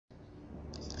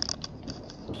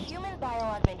Human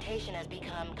bioaugmentation has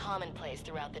become commonplace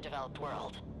throughout the developed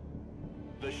world.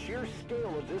 The sheer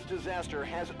scale of this disaster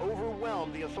has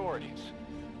overwhelmed the authorities.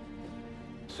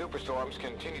 Superstorms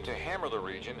continue to hammer the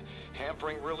region,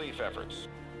 hampering relief efforts.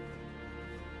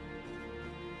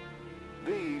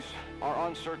 These are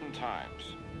uncertain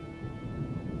times.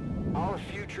 Our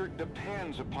future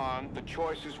depends upon the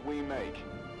choices we make.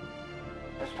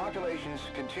 As populations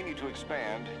continue to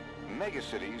expand,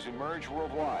 megacities emerge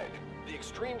worldwide. The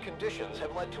extreme conditions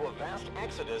have led to a vast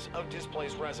exodus of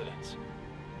displaced residents.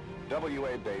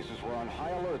 WA bases were on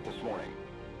high alert this morning.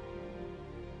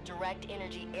 Direct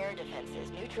energy air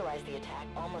defenses neutralized the attack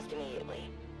almost immediately.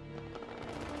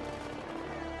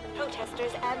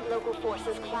 Protesters and local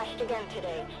forces clashed again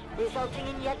today, resulting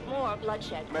in yet more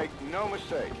bloodshed. Make no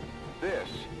mistake, this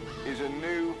is a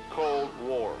new Cold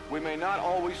War. We may not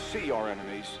always see our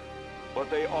enemies, but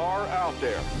they are out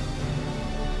there.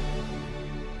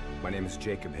 My name is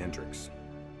Jacob Hendricks.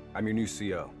 I'm your new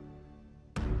CO.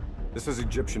 This is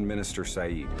Egyptian Minister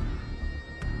Said,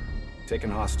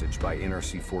 taken hostage by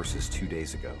NRC forces 2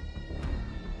 days ago.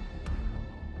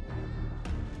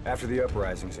 After the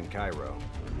uprisings in Cairo,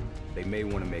 they may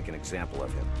want to make an example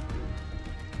of him.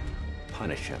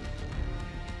 Punish him.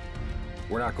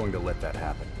 We're not going to let that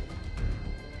happen.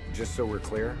 Just so we're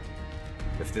clear,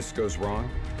 if this goes wrong,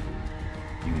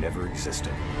 you never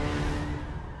existed.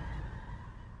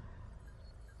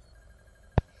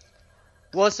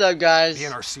 What's up, guys? The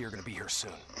NRC are gonna be here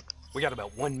soon. We got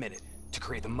about 1 minute to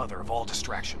create the mother of all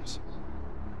distractions.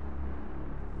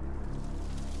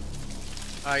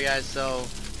 Alright guys, so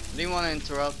didn't want to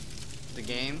interrupt the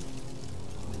game,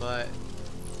 but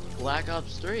Black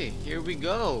Ops 3, here we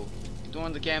go.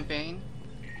 During the campaign,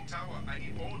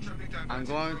 I'm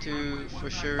going to for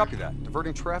sure Copy that.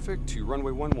 Diverting traffic to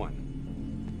runway 11.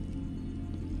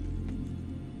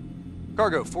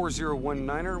 Cargo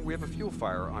 4019er, we have a fuel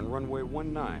fire on runway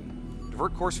 19.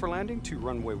 Divert course for landing to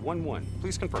runway 11.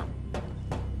 Please confirm.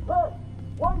 Hey,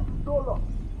 one solo.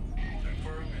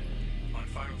 Confirm on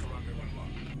fire for runway 11.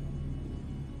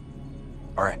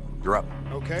 All right, you're up.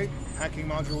 Okay, hacking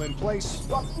module in place.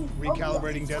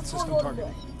 Recalibrating dead system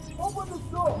targeting. Open the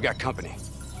door. We got company.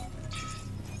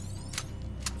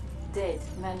 Dead.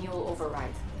 Manual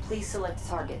override. Please select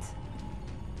target.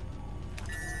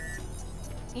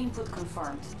 Input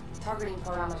confirmed. Targeting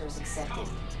parameters accepted.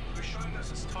 You're showing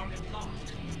us as target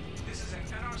locked. This is an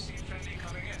NRC friendly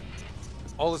coming in.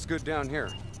 All is good down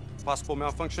here. Possible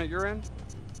malfunction at your end?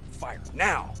 Fire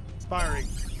now! Firing.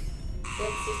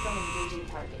 Dead system engaging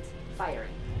target.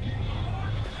 Firing.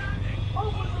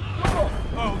 Open the door.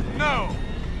 Oh no!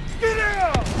 Get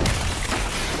out!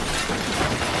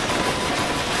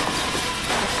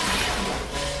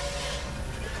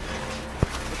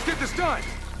 Let's get this done!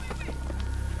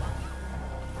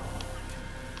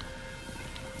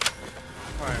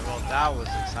 Alright, well that was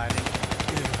exciting.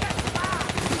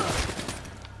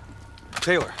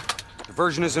 Taylor,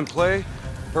 diversion is in play.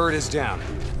 Bird is down.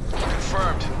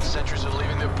 Confirmed. Sentries are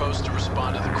leaving their post to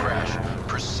respond to the crash.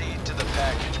 Proceed to the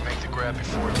package. Make the grab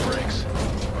before it breaks.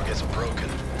 Or gets broken.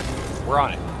 We're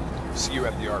on it. See you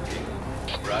at the RP.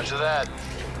 Roger that.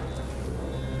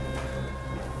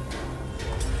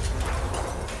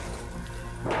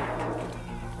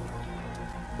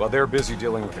 While they're busy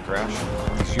dealing with the crash,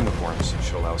 these uniforms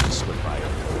should allow us to slip by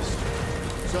unnoticed.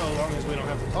 So long as we don't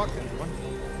have to talk to anyone.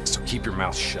 So keep your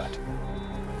mouth shut.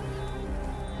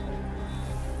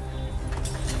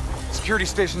 Security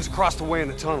stations across the way in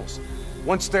the tunnels.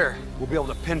 Once there, we'll be able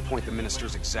to pinpoint the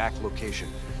minister's exact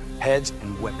location. Heads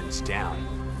and weapons down.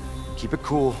 Keep it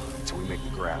cool until we make the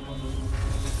grab.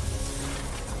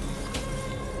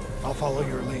 I'll follow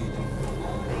your lead.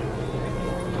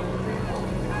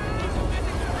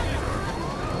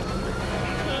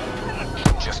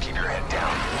 Just keep your head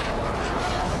down.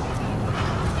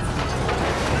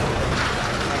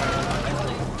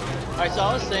 Alright, so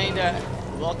I was saying that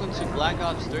welcome to Black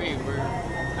Ops 3. We're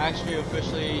actually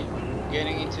officially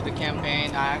getting into the campaign.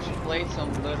 I actually played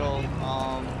some little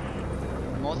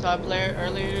multiplayer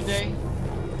earlier today,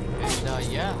 and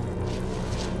yeah,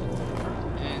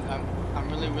 and I'm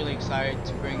really excited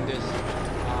to bring this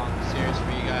series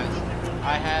for you guys.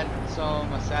 I had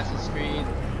some Assassin's Creed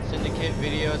Syndicate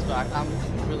videos, but I'm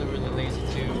really lazy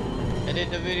to edit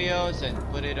the videos and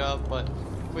put it up, but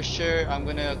for sure I'm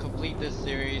gonna complete this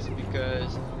series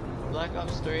because Black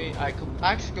Ops 3 I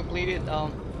actually completed I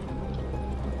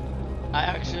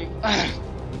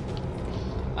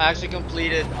actually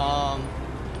completed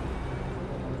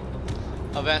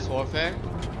Advanced Warfare,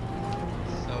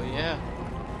 so yeah,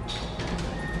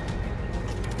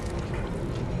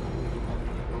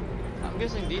 I'm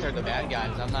guessing these are the bad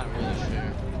guys. I'm not really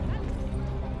sure.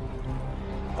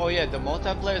 Oh yeah, the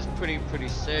multiplayer is pretty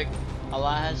sick. A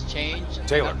lot has changed.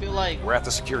 Taylor, I feel like we're at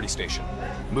the security station.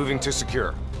 Moving to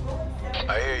secure.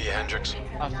 I hear you, Hendricks.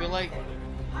 I feel like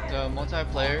the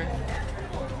multiplayer,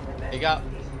 it got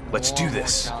Let's do more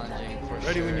this. challenging for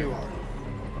Ready sure. when you are.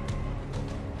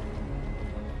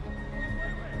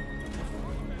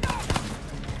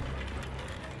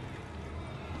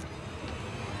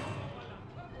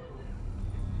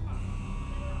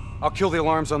 I'll kill the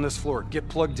alarms on this floor. Get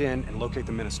plugged in and locate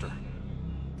the minister.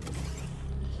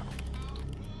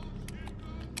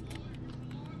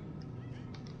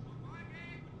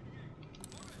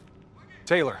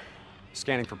 Taylor,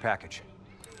 scanning for package.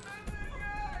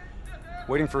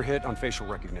 Waiting for hit on facial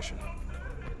recognition.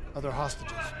 Other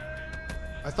hostages.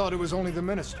 I thought it was only the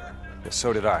minister. Yes,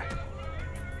 so did I.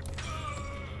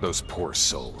 Those poor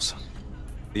souls.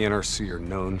 The NRC are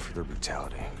known for their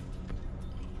brutality.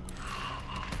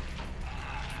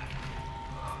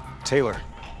 Taylor,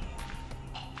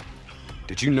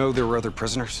 did you know there were other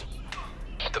prisoners?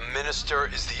 The minister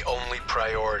is the only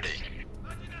priority.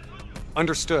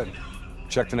 Understood.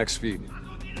 Check the next feed.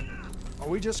 Are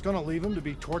we just gonna leave him to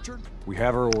be tortured? We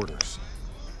have our orders.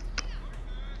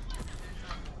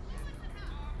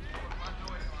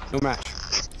 No match.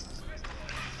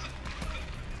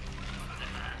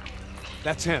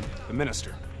 That's him, the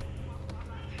minister.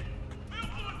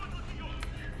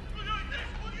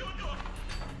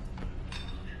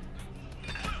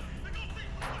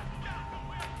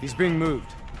 He's being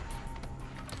moved.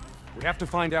 We have to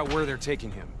find out where they're taking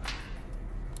him.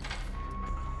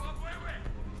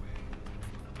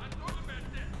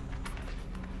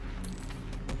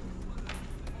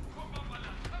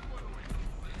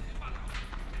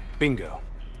 Bingo.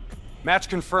 Match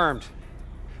confirmed.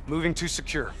 Moving to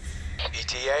secure.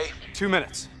 ETA? 2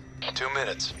 minutes. 2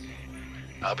 minutes.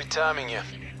 I'll be timing you.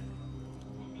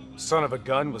 Son of a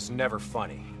gun was never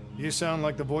funny. You sound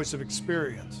like the voice of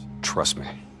experience. Trust me,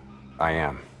 I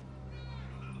am.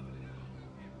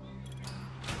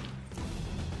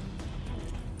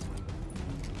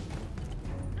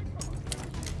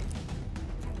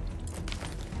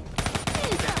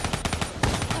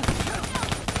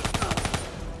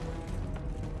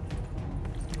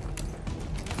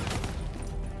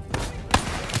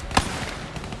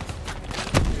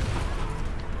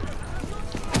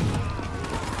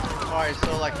 Alright,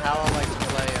 so like how I like to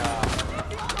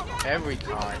play every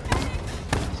card,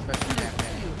 especially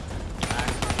campaign.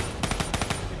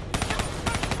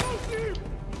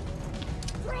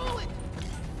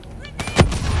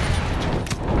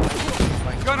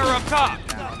 Like, Gunner up top!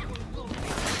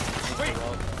 Wait!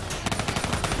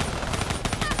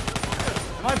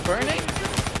 Am I burning?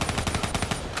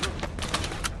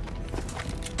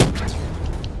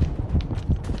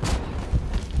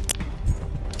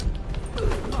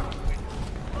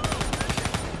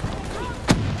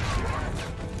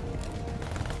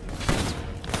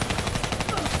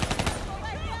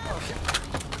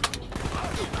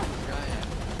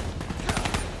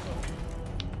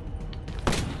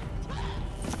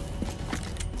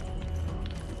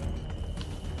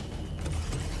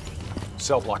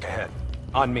 Cell block ahead.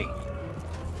 On me.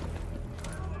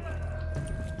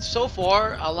 So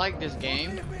far, I like this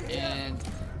game,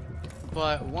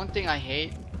 but one thing I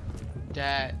hate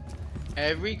that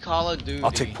every Call of Duty.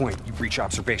 I'll take point. You breach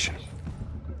observation.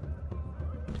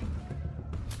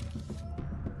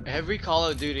 Every Call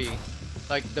of Duty,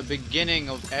 like the beginning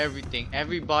of everything,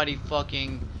 everybody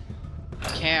fucking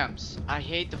camps. I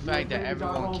hate the fact that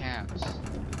everyone camps.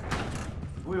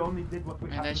 We only did what we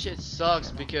Man, had that to shit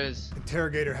sucks because.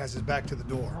 Interrogator has his back to the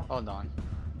door. Hold on.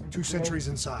 2 sentries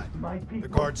inside. My The people.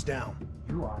 guard's down.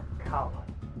 You are a coward.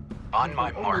 On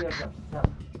my Only mark. as yourself,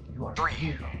 you are 3,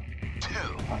 hero. 2,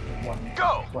 One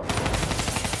go!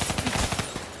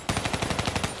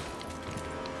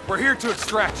 We're here to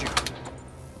extract you.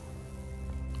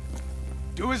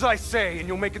 Do as I say, and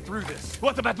you'll make it through this.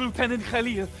 What about Lieutenant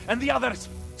Khalil and the others?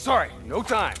 Sorry, no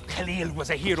time. Khalil was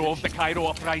a hero of the Cairo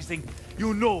uprising.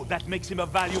 You know that makes him a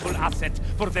valuable asset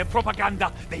for their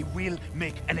propaganda. They will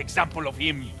make an example of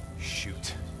him.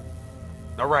 Shoot.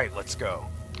 All right, let's go.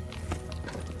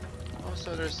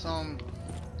 Also, there's some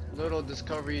little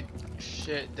discovery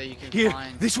shit that you can Here,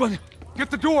 find. this one.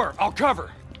 Get the door. I'll cover.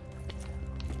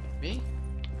 Me?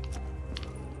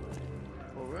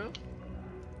 For real?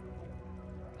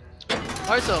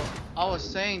 Alright, so I was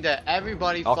saying that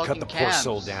everybody I'll fucking cut the poor camps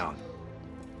soul down.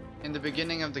 in the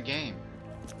beginning of the game.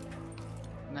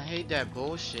 And I hate that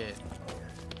bullshit.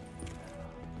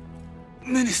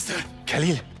 Minister.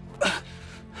 Khalil.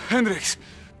 Hendricks.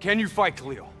 Can you fight,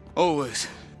 Khalil? Always.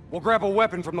 We'll grab a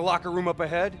weapon from the locker room up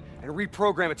ahead and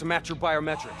reprogram it to match your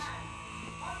biometrics.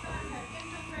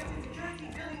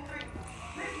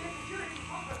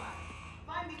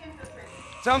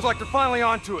 Sounds like they're finally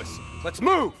on to us. Let's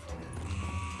move!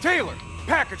 Taylor,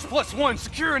 package +1,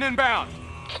 secure and inbound.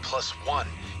 +1?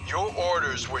 Your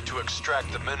orders were to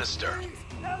extract the minister.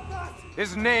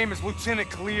 His name is Lieutenant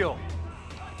Khalil.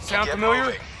 Sound Get familiar?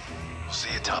 moving. We'll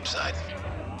see you topside.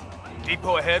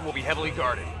 Depot ahead will be heavily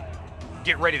guarded.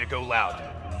 Get ready to go loud.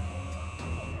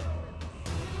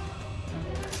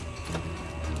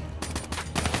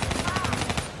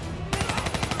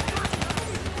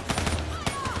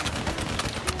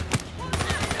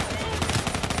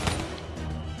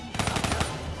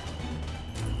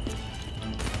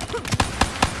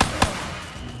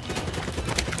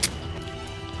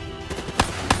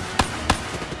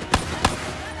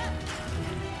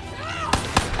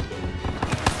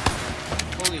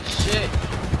 Holy shit.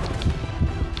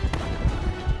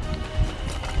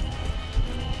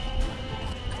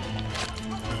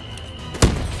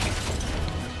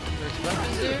 There's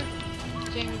weapons here?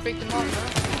 Can't even break them off, bro.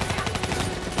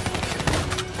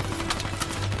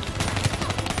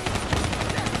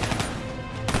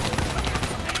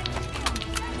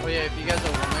 Oh yeah, if you guys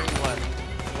are wondering what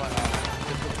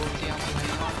difficulty I'm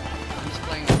playing on, I'm just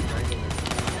playing on regular.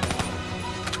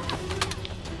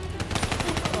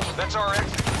 That's our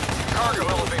exit. Cargo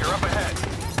elevator up ahead.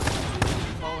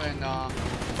 Oh, and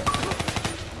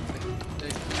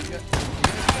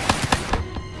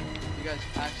you guys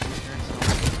actually hearing some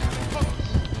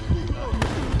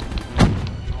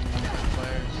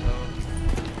multiplayer, so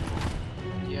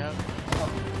yeah.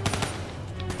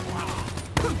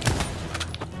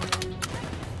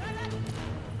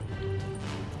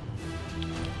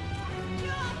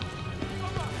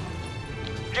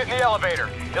 Get in the elevator.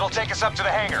 It'll take us up to the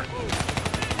hangar.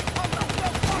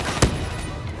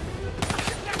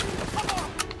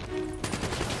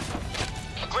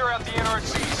 Clear out the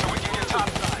NRC so we can get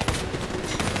topside.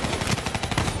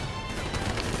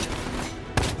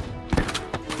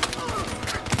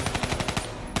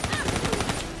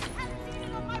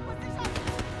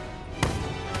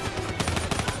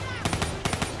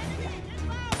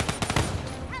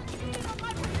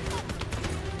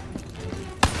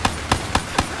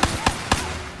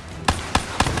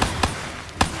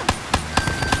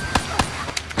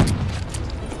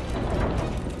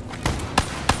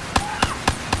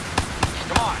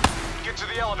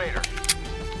 Elevator.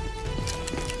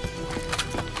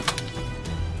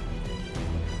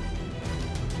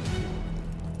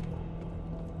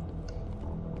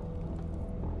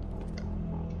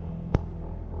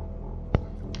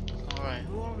 Alright,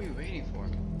 who are we waiting for?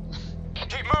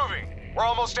 Keep moving. We're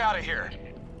almost out of here.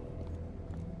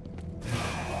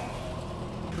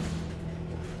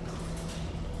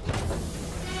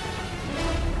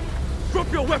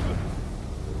 Drop your weapon!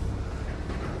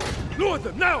 Lower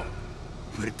them, now!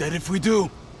 We're dead if we do.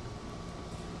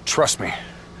 Trust me,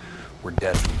 we're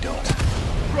dead if we don't.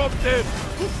 Drop dead!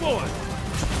 Move forward!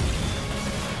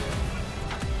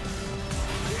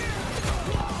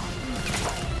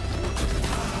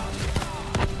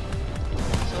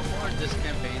 So far, this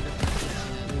campaign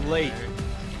is Late.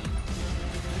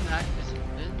 not.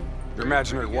 Your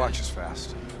imaginary watch is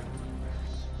fast.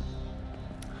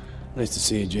 Nice to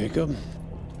see you, Jacob.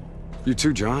 You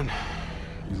too, John.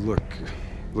 You look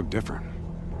different.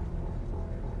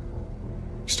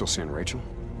 You still seeing Rachel?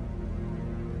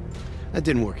 That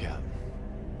didn't work out.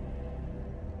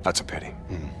 That's a pity.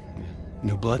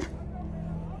 New blood?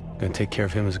 Gonna take care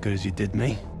of him as good as you did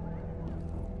me?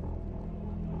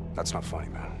 That's not funny,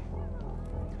 man.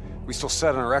 We still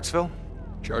set on our exfil?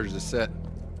 Charges are set.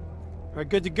 All right,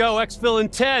 good to go. Exfil in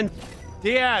 10.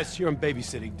 Diaz, you're on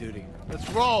babysitting duty. Let's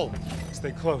roll.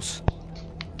 Stay close.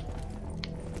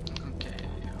 Okay,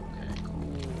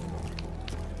 cool.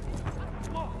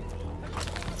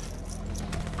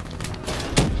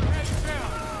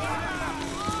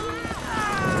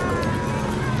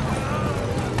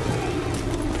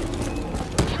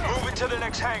 Moving to the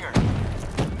next hangar.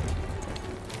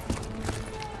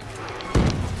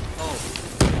 Oh.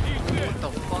 What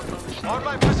the fuck? On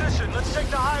my position. Let's take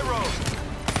the high road.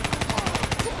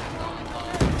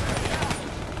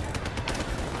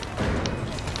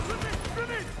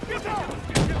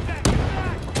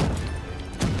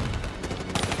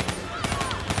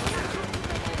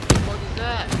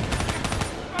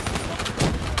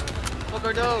 What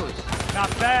are those? Not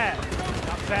bad.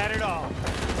 Not bad at all.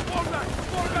 Fall back!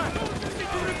 Fall back! Stick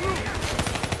to the group!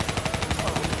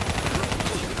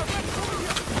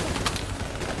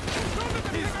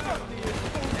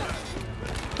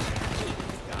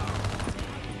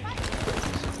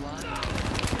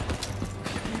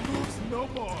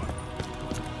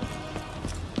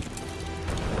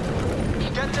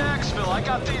 I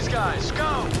got these guys.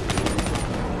 Go!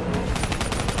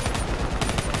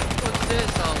 What's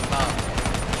this all about?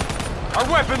 Our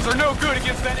weapons are no good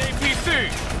against that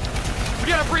APC! We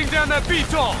gotta bring down that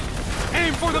VTOL!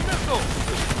 Aim for the missile!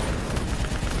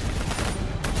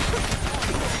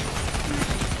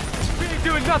 We ain't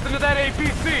doing nothing to that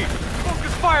APC!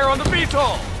 Focus fire on the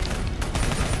VTOL!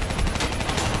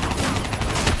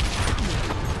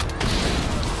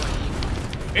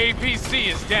 APC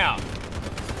is down.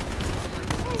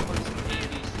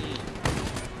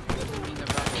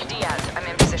 Diaz, I'm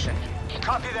in position.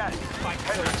 Copy that.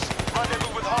 Hendricks,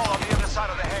 rendezvous with Hall on the other side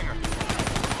of the hangar.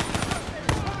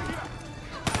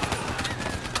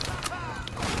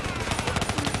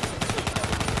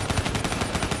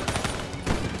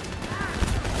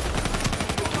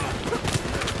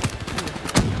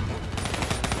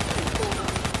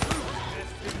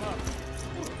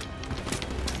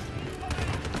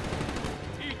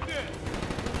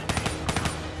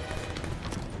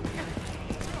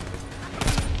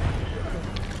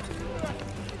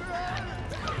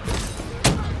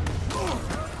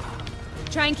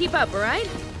 Try and keep up, all right?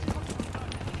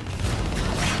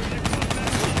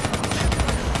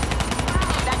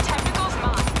 That technical's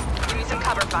mine. Give me some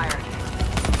cover fire.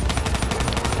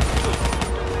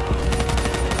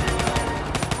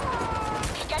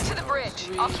 Get to the bridge.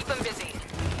 I'll keep them busy.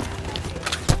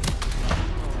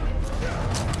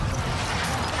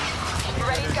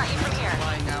 Ready's got you from here.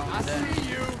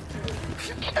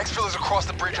 Exfil is across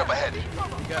the bridge up ahead.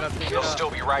 He'll still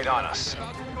be right on us.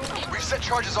 We've set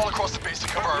charges all across the base to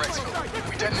cover our exfil.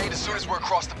 We detonate as soon as we're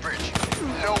across the bridge.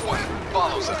 No one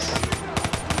follows us.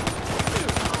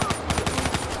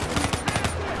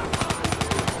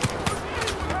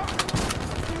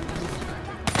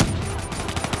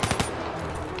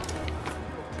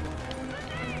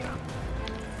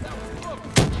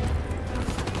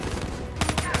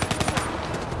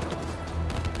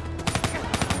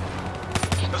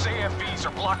 Those AFVs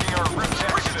are blocking our route to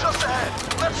Bridge is exfil. just ahead.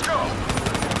 Let's go.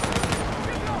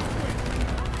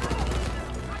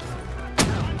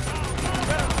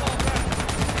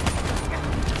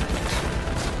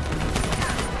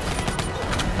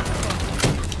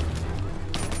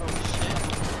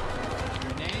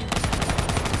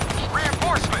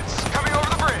 Reinforcements coming over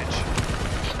the bridge.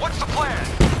 What's the plan?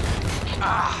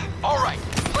 All right.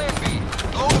 Plan B.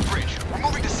 Below the bridge. We're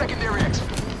moving to secondary exfil.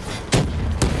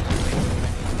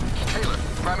 Taylor,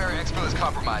 primary exfil is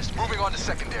compromised. Moving on to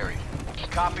secondary.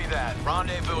 Copy that.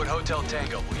 Rendezvous at Hotel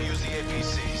Tango. We'll use the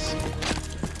APCs.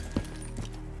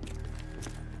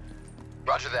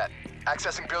 Roger that.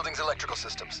 Accessing building's electrical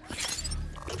systems.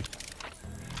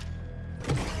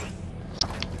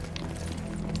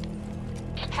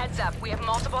 Heads up, we have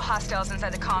multiple hostiles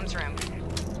inside the comms room.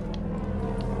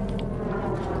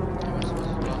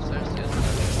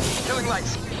 Killing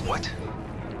lights. What?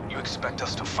 You expect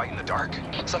us to fight in the dark?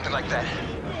 Something like that.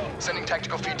 Sending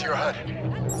tactical feed to your HUD.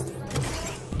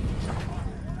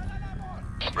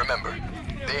 Remember,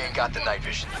 they ain't got the night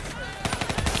vision.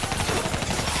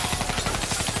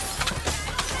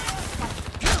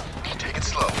 Take it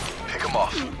slow. Pick them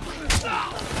off.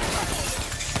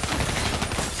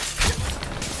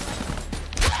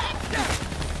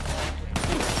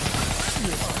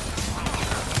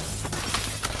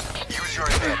 Use your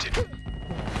advantage.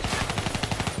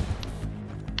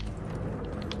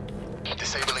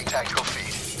 Disabling tactical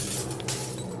feed.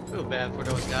 Feel bad for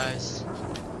those guys.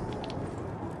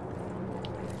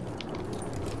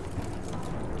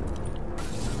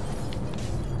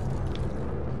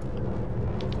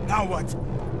 Now what?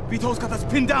 Vito's got us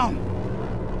pinned down!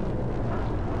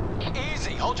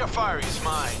 Easy. Hold your fire. He's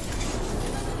mine.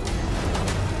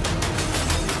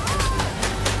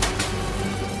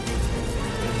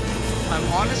 I'm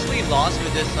honestly lost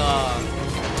with this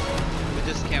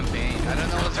campaign. I don't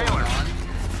know what's going on.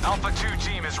 Alpha 2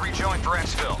 team has rejoined for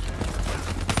exfil.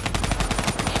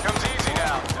 Comes easy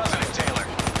now, doesn't it, Taylor?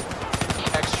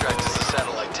 Extract is the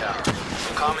satellite tower.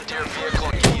 Commandeer vehicle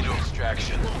and key to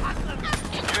extraction.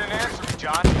 You didn't answer me,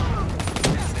 John.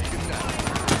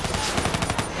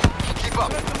 Keep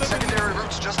up. Secondary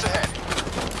route's just ahead.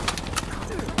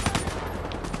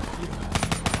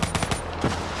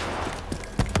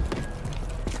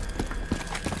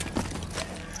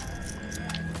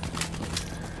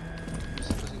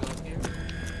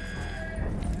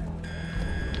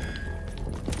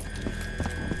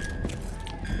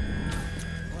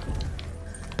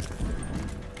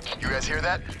 You guys hear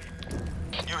that?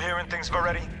 You hearing things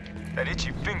already? That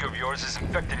itchy finger of yours is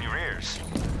infecting your ears.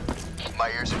 My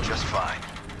ears are just fine.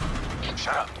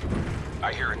 Shut up.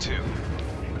 I hear it too.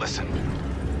 Listen.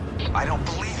 I don't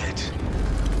believe it.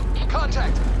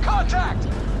 Contact! Contact!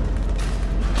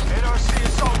 NRC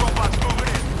assault robots moving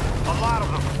in. A lot of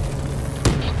them.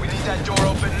 We need that door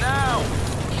open now.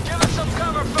 Give us some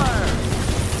cover fire.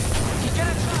 Get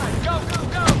inside. Go, go,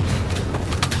 go.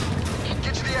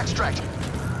 Get to the extract.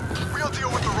 We'll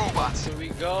deal with the robots. Here we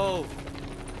go.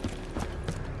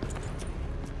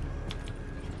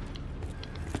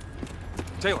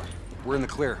 Taylor, we're in the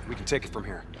clear. We can take it from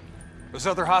here. Those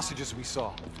other hostages we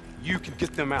saw, you can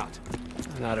get them out.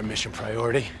 Not a mission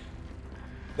priority.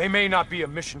 They may not be a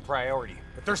mission priority,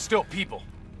 but they're still people.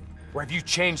 Or have you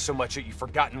changed so much that you've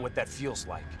forgotten what that feels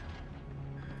like?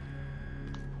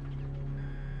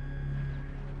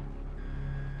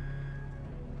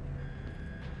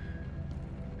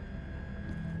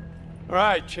 All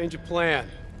right, change of plan.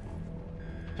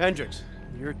 Hendricks,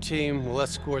 your team will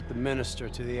escort the minister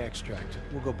to the extract.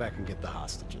 We'll go back and get the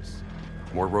hostages.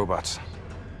 More robots.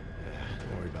 Yeah,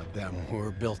 don't worry about them.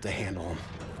 We're built to handle them.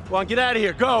 Come on, get out of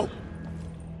here. Go!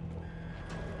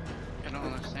 I don't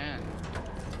understand.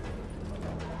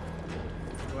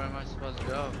 Where am I supposed to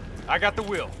go? I got the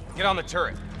wheel. Get on the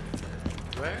turret.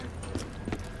 Where?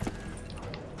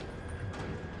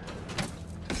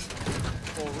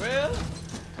 For real?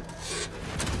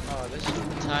 Oh, this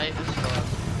is tight as fuck.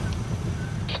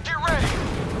 Get ready!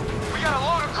 We got a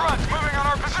load of grunts moving on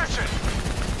our position!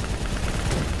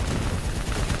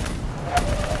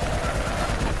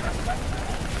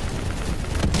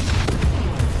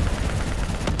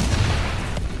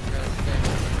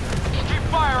 Keep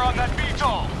fire on that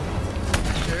VTOL!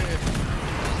 Sure.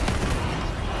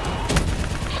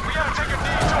 We gotta take a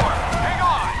detour! Hang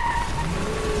on!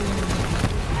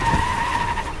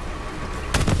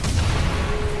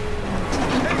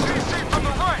 APC from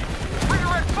the right!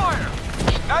 Redirect fire!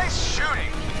 Nice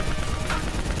shooting!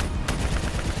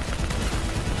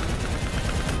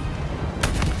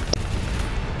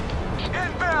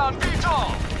 Inbound VTOL!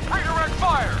 Redirect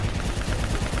fire!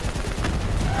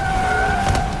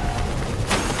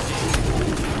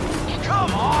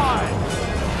 Come on!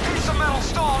 Piece of metal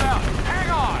stalled out! Hang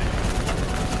on!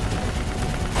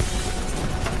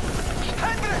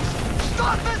 Hendricks!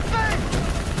 Stop this thing!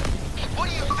 What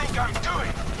do you think I'm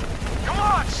doing? Come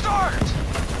on, start!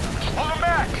 Hold him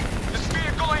back! This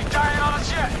vehicle ain't dying on us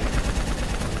yet!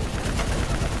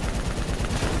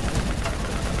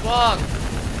 Fuck!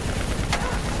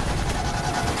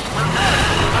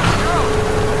 Let's go!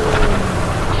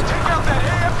 Take out that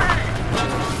AFE!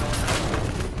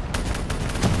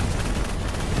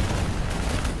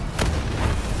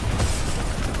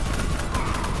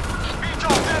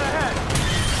 VTOL dead ahead!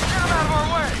 Get him out of our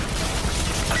way!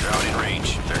 Drone in range.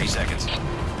 30 seconds.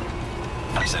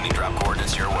 I'm sending drop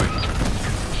coordinates your way.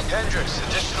 Hendricks,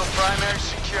 additional primary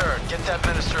secured. Get that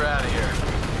minister out of here.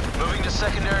 Moving to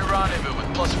secondary rendezvous with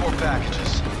 +4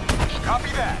 packages.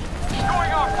 Copy that.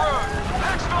 Going off-road.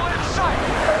 Exfil in sight.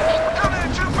 We're coming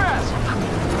in too fast.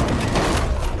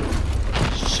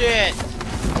 Shit!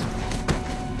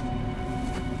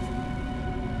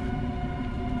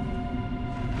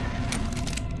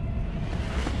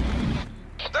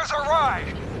 There's our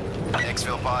ride.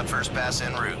 Exfil pod first pass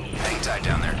en route. Hang tight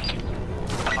down there.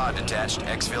 Pod detached.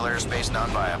 Exfil airspace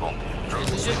non-viable.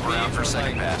 Drones will swoop around for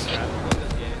second pass.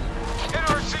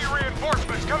 NRC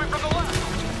reinforcements coming from the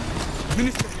left.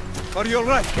 Minister, are you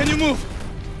alright? Can you move?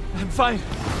 I'm fine.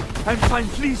 I'm fine.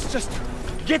 Please, just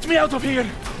get me out of here.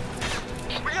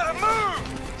 We gotta move.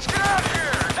 Let's get out of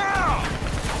here now.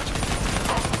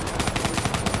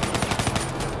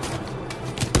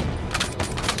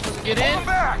 Get Pull in. them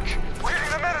back. We're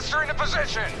getting the minister into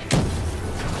position.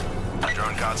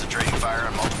 Drone concentrating fire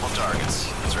on multiple targets.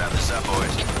 Let's wrap this up,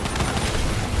 boys.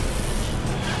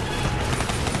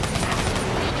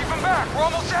 Keep them back. We're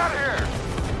almost out of here.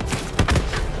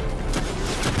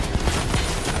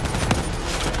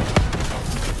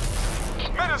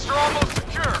 Minister almost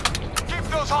secure. Keep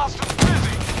those hostiles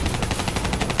busy.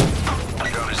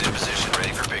 Drone is in position,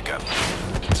 ready for pickup.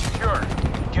 Secure.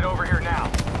 Get over here now.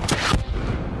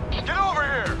 Get over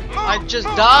here. Move, I just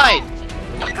move. died.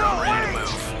 Drone ready to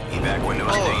move. Evac window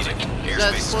is basic. Is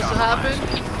that Airspace is supposed to compromised.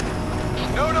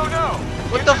 happen? No, no, no.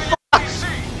 What Get the to fuck? APC.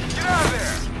 Get out of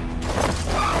there.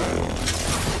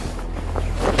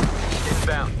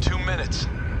 Inbound. 2 minutes.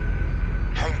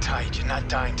 Hang tight. You're not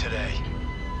dying today.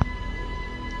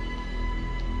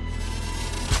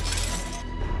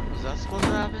 Was that supposed to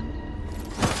happen?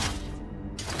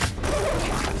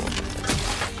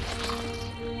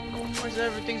 Why is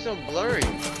everything so blurry?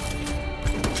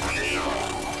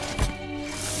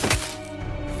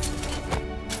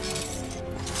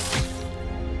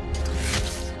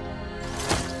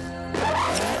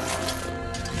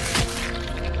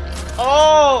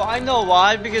 Oh, I know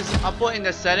why. Because I put in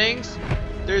the settings,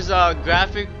 there's a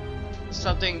graphic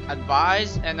something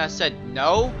advised and I said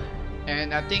no,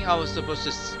 and I think I was supposed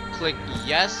to click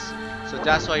yes, so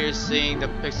that's why you're seeing the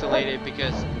pixelated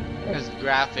because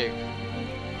graphic,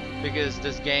 because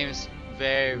this game is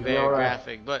very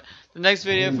graphic. But the next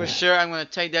video for sure I'm gonna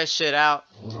take that shit out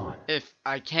if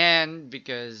I can,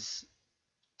 because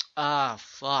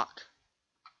fuck.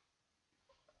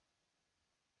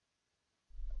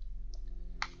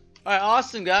 Alright,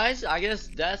 awesome guys, I guess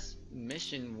that's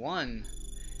mission 1.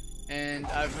 And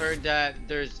I've heard that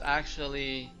there's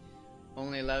actually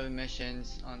only 11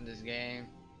 missions on this game.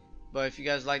 But if you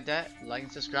guys like that, like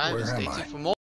and subscribe and stay tuned for more.